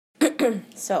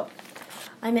So,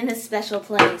 I'm in this special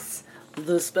place.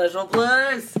 The special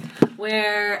place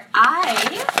where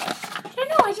I don't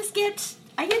know,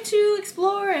 I get to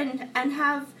explore and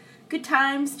have good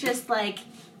times just like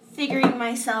figuring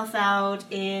myself out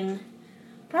in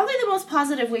probably the most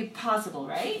positive way possible,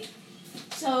 right?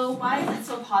 So, why is it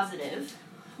so positive?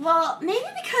 Well, maybe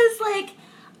because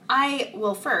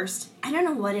first, I don't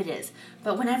know what it is,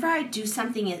 but whenever I do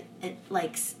something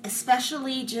like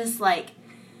especially just like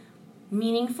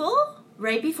meaningful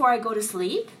right before I go to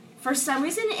sleep, for some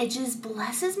reason it just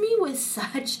blesses me with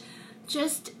such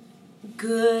just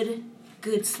good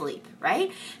sleep,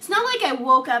 right? It's not like I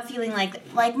woke up feeling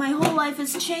like my whole life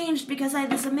has changed because I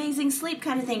had this amazing sleep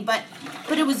kind of thing, but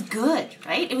it was good,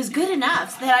 right? It was good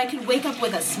enough so that I could wake up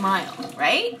with a smile,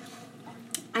 right?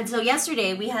 And so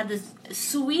yesterday we had this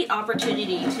sweet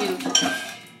opportunity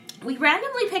we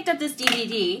randomly picked up this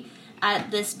DVD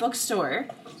at this bookstore,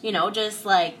 just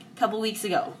like a couple weeks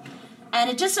ago. And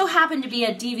it just so happened to be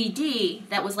a DVD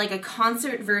that was like a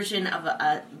concert version of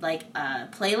a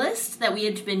playlist that we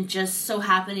had been just so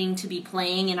happening to be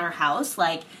playing in our house,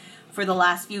 like for the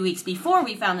last few weeks before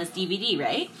we found this DVD,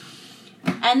 right?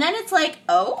 And then it's like,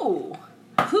 oh,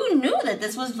 who knew that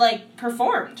this was like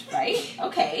performed, right?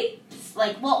 Okay.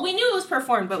 We knew it was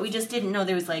performed, but we just didn't know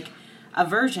there was like a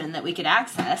version that we could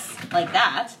access like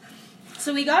that.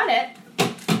 So we got it.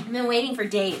 I've been waiting for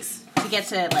days to get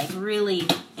to like really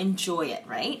enjoy it,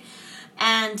 right?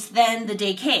 And then the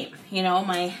day came.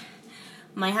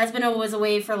 My husband was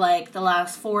away for like the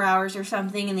last 4 hours or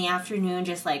something in the afternoon,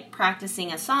 just like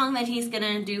practicing a song that he's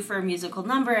gonna do for a musical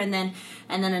number, and then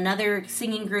another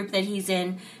singing group that he's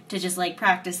in to just like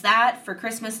practice that for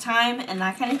Christmas time and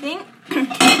that kind of thing.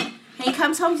 And he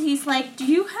comes home, he's like, "Do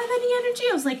you have any energy?"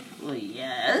 I was like, "Well,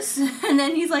 yes." And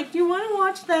then he's like, "Do you want to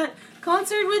watch that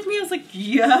concert with me?" I was like,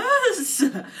 "Yes."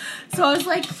 So I was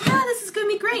like, "Yeah, this is going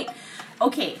to be great."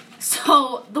 Okay,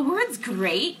 so the words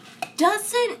great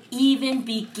doesn't even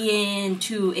begin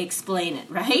to explain it,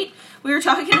 right? We were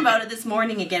talking about it this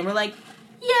morning again. We're like,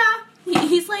 yeah.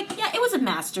 He's like, yeah, it was a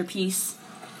masterpiece.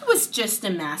 It was just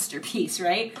a masterpiece,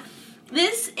 right?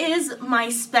 This is my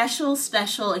special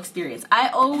experience. I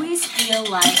always feel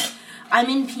like I'm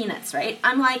in Peanuts, right?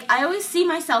 I always see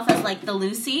myself as like the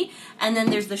Lucy, and then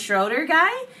there's the Schroeder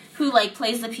guy who like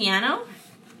plays the piano.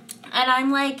 And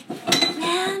I'm like,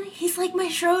 man, he's like my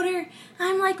Schroeder.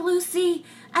 I'm like Lucy.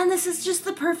 And this is just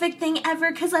the perfect thing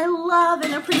ever because I love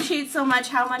and appreciate so much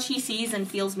how much he sees and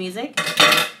feels music.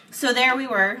 So there we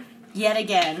were, yet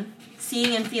again,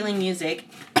 seeing and feeling music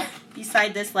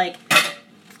beside this like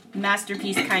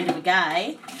masterpiece kind of a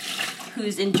guy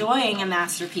who's enjoying a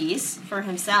masterpiece for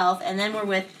himself. And then we're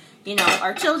with,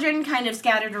 our children kind of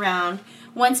scattered around.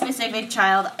 One specific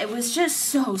child, it was just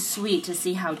so sweet to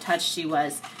see how touched she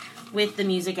was with the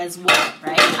music as well,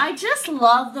 right? I just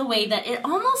love the way that it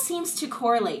almost seems to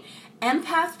correlate.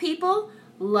 Empath people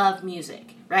love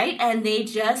music, right? And they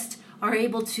just are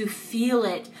able to feel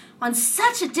it on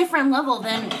such a different level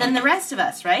than the rest of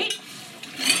us, right?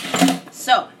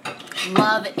 So,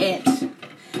 love it.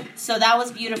 So that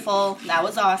was beautiful. That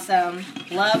was awesome.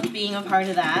 Loved being a part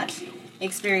of that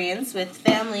experience with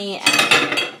family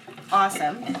and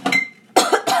awesome.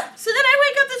 So then I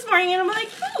wake up this morning and I'm like,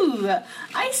 ooh,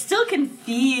 I still can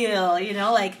feel,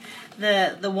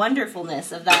 the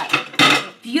wonderfulness of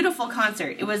that beautiful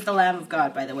concert. It was The Lamb of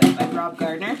God, by the way, by Rob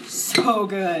Gardner. So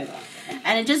good.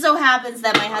 And it just so happens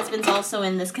that my husband's also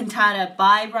in this cantata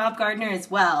by Rob Gardner as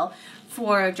well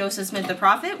for Joseph Smith the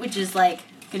Prophet, which is like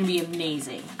going to be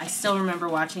amazing. I still remember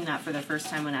watching that for the first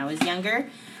time when I was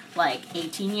younger, like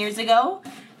 18 years ago.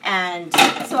 And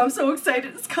so I'm so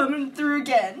excited it's coming through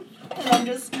again. And I'm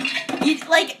just,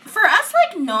 for us,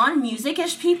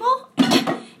 non-music-ish people,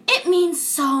 it means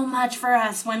so much for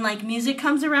us when, music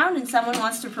comes around and someone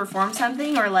wants to perform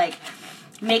something or,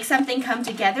 make something come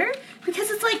together. Because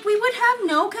it's we would have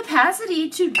no capacity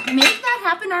to make that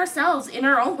happen ourselves in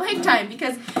our own lifetime.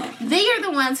 Because they are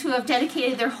the ones who have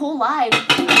dedicated their whole lives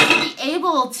to be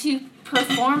able to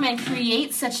perform and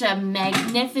create such a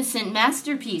magnificent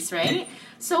masterpiece, right?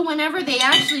 So whenever they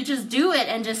actually just do it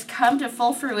and just come to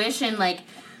full fruition,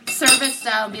 service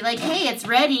style, and be like, hey, it's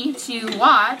ready to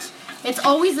watch, it's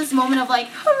always this moment of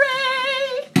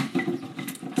hooray!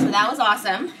 So that was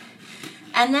awesome.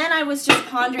 And then I was just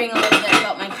pondering a little bit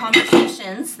about my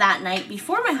conversations that night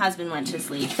before my husband went to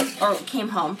sleep, or came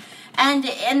home. And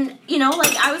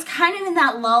I was kind of in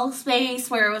that lull space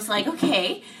where it was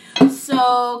okay,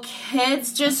 so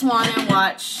kids just want to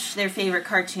watch their favorite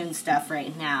cartoon stuff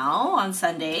right now on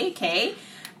Sunday, okay?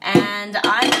 And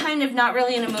I'm kind of not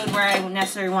really in a mood where I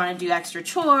necessarily want to do extra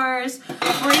chores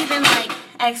or even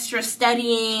extra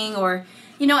studying or,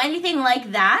 you know, anything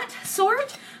like that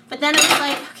sort. But then it was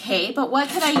like, okay, but what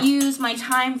could I use my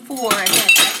time for?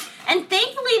 And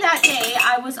thankfully that day,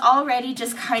 I was already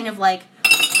just kind of like,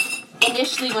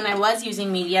 initially when I was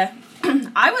using media,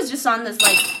 I was just on this,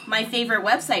 like, my favorite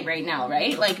website right now,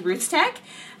 right? Like Roots Tech.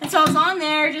 And so I was on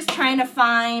there just trying to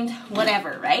find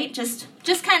whatever, right? Just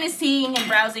kind of seeing and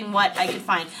browsing what I could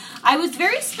find. I was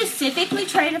very specifically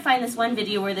trying to find this one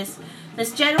video where this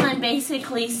gentleman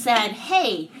basically said,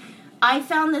 hey, I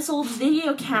found this old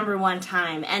video camera one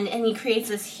time, and he creates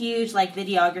this huge, like,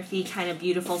 videography kind of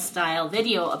beautiful style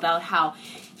video about how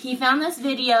he found this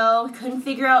video, couldn't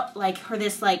figure out, like, or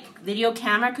this, like, video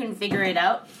camera, couldn't figure it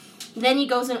out. Then he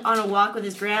goes on a walk with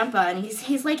his grandpa, and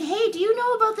he's like, hey, do you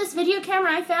know about this video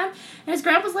camera I found? And his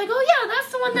grandpa's like, oh, yeah,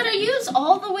 that's the one that I used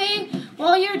all the way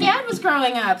while your dad was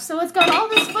growing up. So it's got all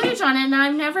this footage on it, and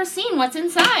I've never seen what's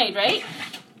inside, right?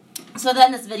 So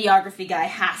then this videography guy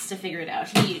has to figure it out.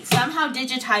 He somehow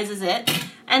digitizes it,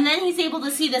 and then he's able to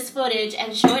see this footage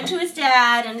and show it to his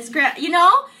dad and his you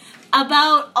know,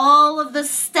 about all of the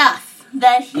stuff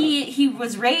that he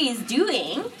was raised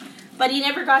doing, but he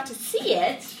never got to see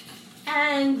it.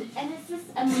 And it's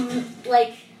this,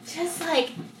 like, just, like,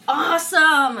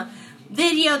 awesome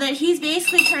video that he's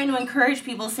basically trying to encourage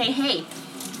people to say, hey,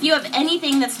 if you have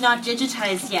anything that's not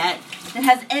digitized yet, that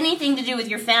has anything to do with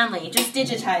your family, just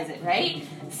digitize it, right?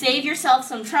 Save yourself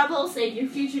some trouble, save your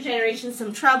future generations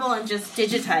some trouble, and just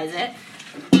digitize it.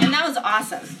 And that was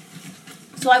awesome.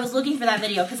 So I was looking for that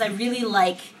video because I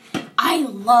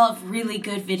love really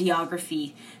good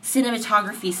videography,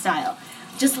 cinematography style.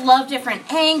 Just love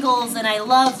different angles, and I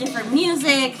love different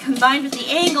music combined with the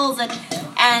angles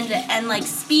and like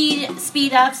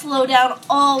speed up, slow down,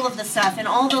 all of the stuff and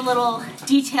all the little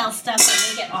detail stuff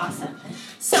that make it awesome.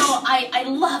 So I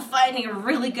love finding a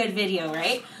really good video,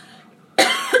 right?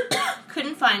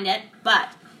 Couldn't find it, but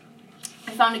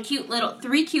I found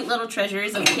three cute little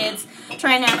treasures of kids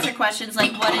trying to answer questions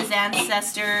like what is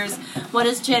ancestors, what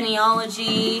is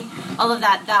genealogy, all of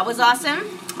that. That was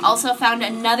awesome. Also found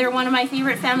another one of my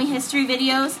favorite family history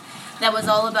videos that was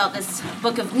all about this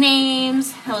book of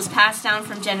names that was passed down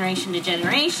from generation to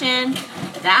generation.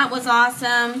 That was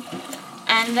awesome.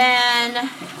 And then,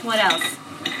 what else?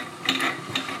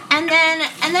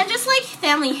 And then just like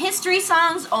family history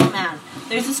songs. Oh man,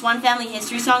 there's this one family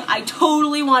history song. I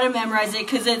totally want to memorize it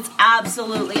because it's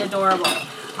absolutely adorable.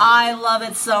 I love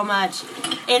it so much.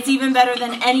 It's even better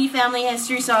than any family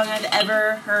history song I've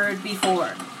ever heard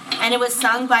before. And it was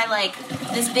sung by like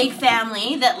this big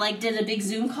family that like did a big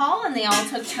Zoom call, and they all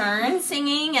took turns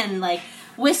singing and like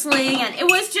whistling, and it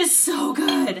was just so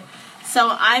good.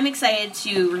 So I'm excited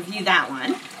to review that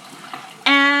one.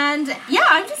 And yeah,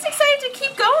 I'm just excited to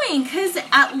keep going because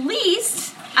at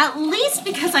least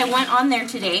because I went on there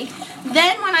today,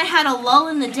 then when I had a lull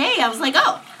in the day, I was like,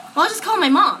 oh, well, I'll just call my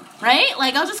mom, right?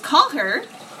 Like, I'll just call her,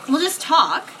 we'll just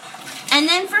talk. And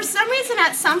then for some reason,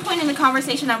 at some point in the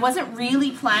conversation, I wasn't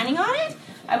really planning on it.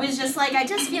 I was just like, I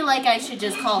just feel like I should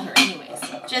just call her anyways.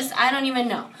 I don't even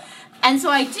know. And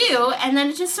so I do, and then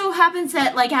it just so happens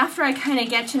that, like, after I kind of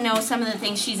get to know some of the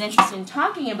things she's interested in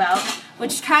talking about,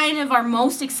 which kind of are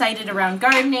most excited around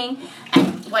gardening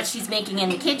and what she's making in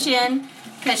the kitchen,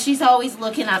 because she's always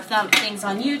looking up things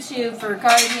on YouTube for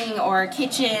gardening or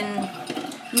kitchen,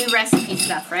 new recipe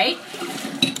stuff, right?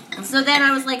 So then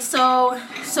I was like, so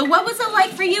what was it like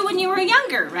for you when you were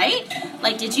younger, right?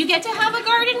 Like, did you get to have a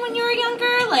garden when you were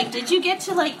younger? Like, did you get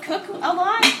to, like, cook a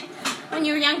lot when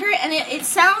you were younger? And it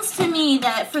sounds to me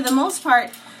that for the most part,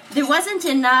 there wasn't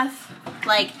enough,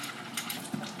 like,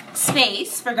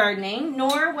 space for gardening,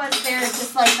 nor was there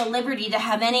just, like, the liberty to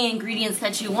have any ingredients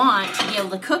that you want to be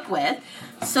able to cook with.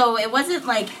 So it wasn't,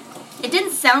 like, it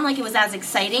didn't sound like it was as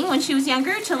exciting when she was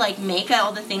younger to, like, make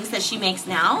all the things that she makes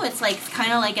now. It's, like,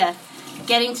 kind of like a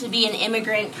getting to be an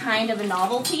immigrant kind of a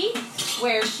novelty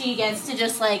where she gets to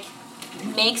just, like,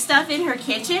 make stuff in her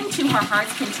kitchen to her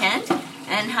heart's content,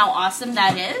 and how awesome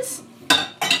that is.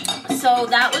 So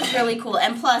that was really cool.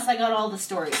 And plus, I got all the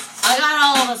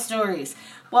stories.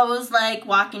 What was like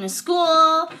walking to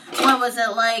school? What was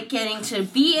it like getting to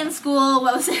be in school?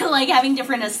 What was it like having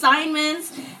different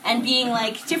assignments and being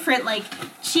like different, like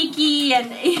cheeky and,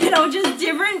 you know, just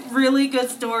different really good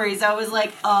stories. I was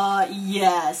like,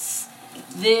 yes,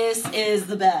 this is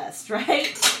the best,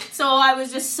 right? So I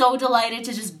was just so delighted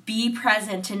to just be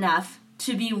present enough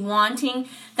to be wanting.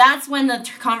 That's when the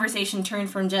conversation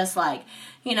turned from just like,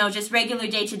 you know, just regular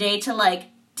day to day to like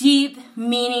deep,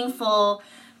 meaningful,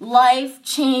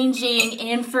 life-changing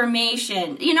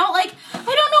information. You know, like, I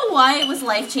don't know why it was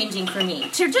life-changing for me.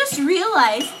 To just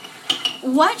realize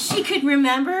what she could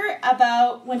remember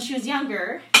about when she was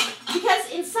younger, because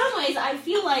in some ways I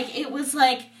feel like it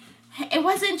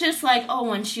wasn't just like, oh,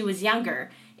 when she was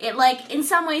younger. It, like, in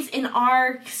some ways in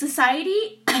our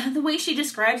society, the way she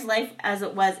describes life as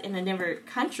it was in a different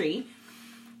country,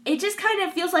 it just kind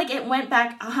of feels like it went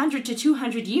back 100 to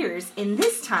 200 years in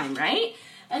this time, right?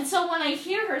 And so when I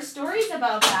hear her stories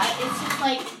about that, it's just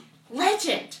like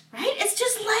legend, right? It's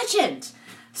just legend.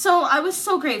 So I was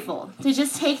so grateful to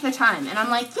just take the time. And I'm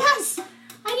like, yes,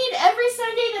 I need every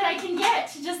Sunday that I can get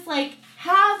to just like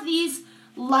have these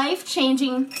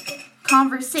life-changing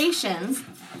conversations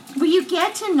where you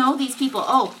get to know these people.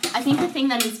 Oh, I think the thing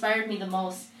that inspired me the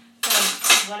most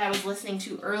from what I was listening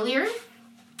to earlier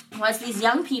was these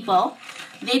young people.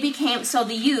 They became, so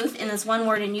the youth in this one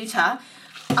ward in Utah,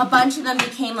 a bunch of them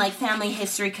became like family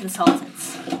history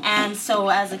consultants. And so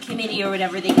as a committee or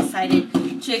whatever, they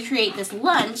decided to create this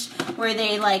lunch where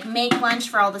they like make lunch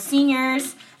for all the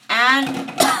seniors, and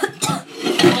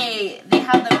they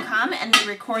have them come and they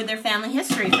record their family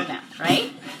history for them,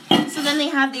 right? So then they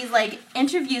have these like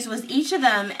interviews with each of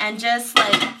them and just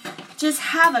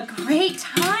have a great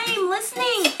time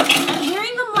listening and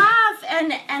hearing them laugh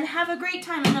and have a great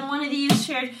time. And then one of the youth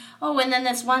shared, oh, and then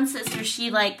this one sister, she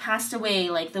like passed away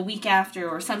like the week after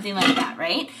or something like that,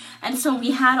 right? And so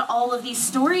we had all of these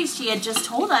stories she had just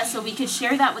told us so we could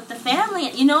share that with the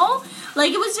family, you know?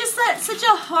 Like, it was just such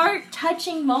a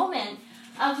heart-touching moment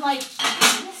of like,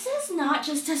 this is not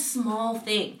just a small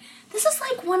thing. This is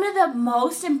like one of the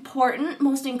most important,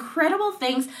 most incredible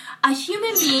things a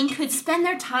human being could spend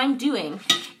their time doing,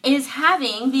 is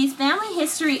having these family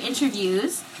history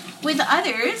interviews with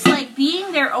others, like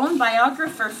being their own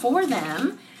biographer for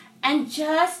them, and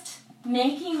just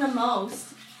making the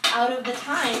most out of the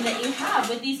time that you have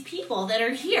with these people that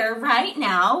are here right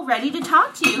now, ready to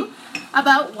talk to you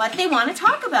about what they want to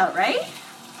talk about, right?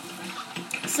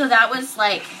 So that was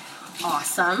like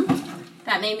awesome.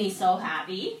 That made me so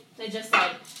happy to just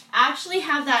like actually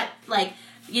have that, like,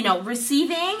 you know,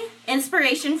 receiving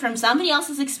inspiration from somebody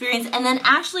else's experience and then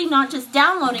actually not just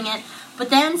downloading it, but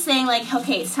then saying like,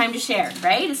 okay, it's time to share,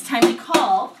 right? It's time to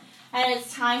call, and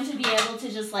it's time to be able to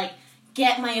just like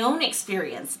get my own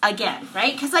experience again,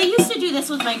 right? Because I used to do this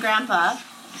with my grandpa,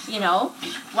 you know,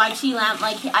 YT Lamp.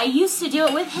 Like, I used to do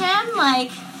it with him like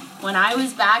when I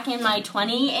was back in my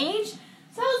 20 age.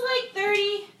 So it was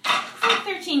like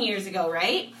 13 years ago,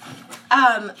 right?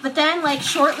 But then, like,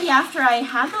 shortly after I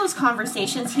had those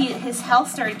conversations, his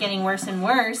health started getting worse and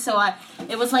worse, so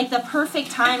it was, like, the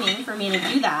perfect timing for me to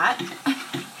do that.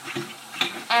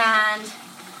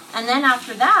 And then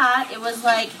after that, it was,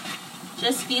 like,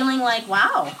 just feeling like,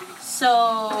 wow.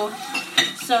 So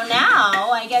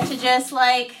now I get to just,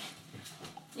 like,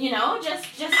 you know, just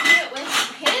do it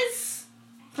with his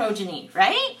progeny,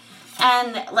 right?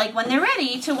 And, like, when they're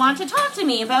ready to want to talk to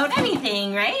me about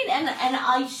anything, right? And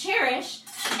I cherish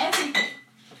everything.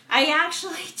 I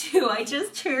actually do. I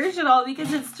just cherish it all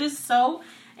because it's just so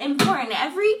important.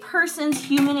 Every person's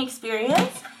human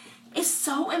experience is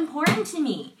so important to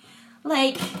me.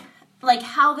 Like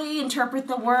how they interpret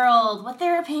the world, what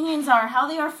their opinions are, how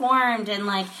they are formed,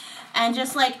 and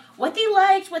just, like, what they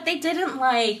liked, what they didn't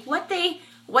like, what they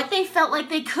felt like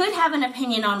they could have an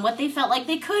opinion on, what they felt like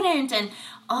they couldn't, and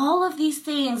all of these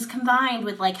things combined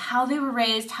with, like, how they were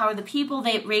raised, how the people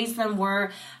that raised them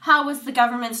were, how was the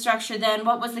government structure then,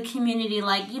 what was the community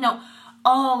like, you know,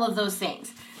 all of those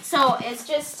things. So it's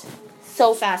just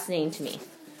so fascinating to me.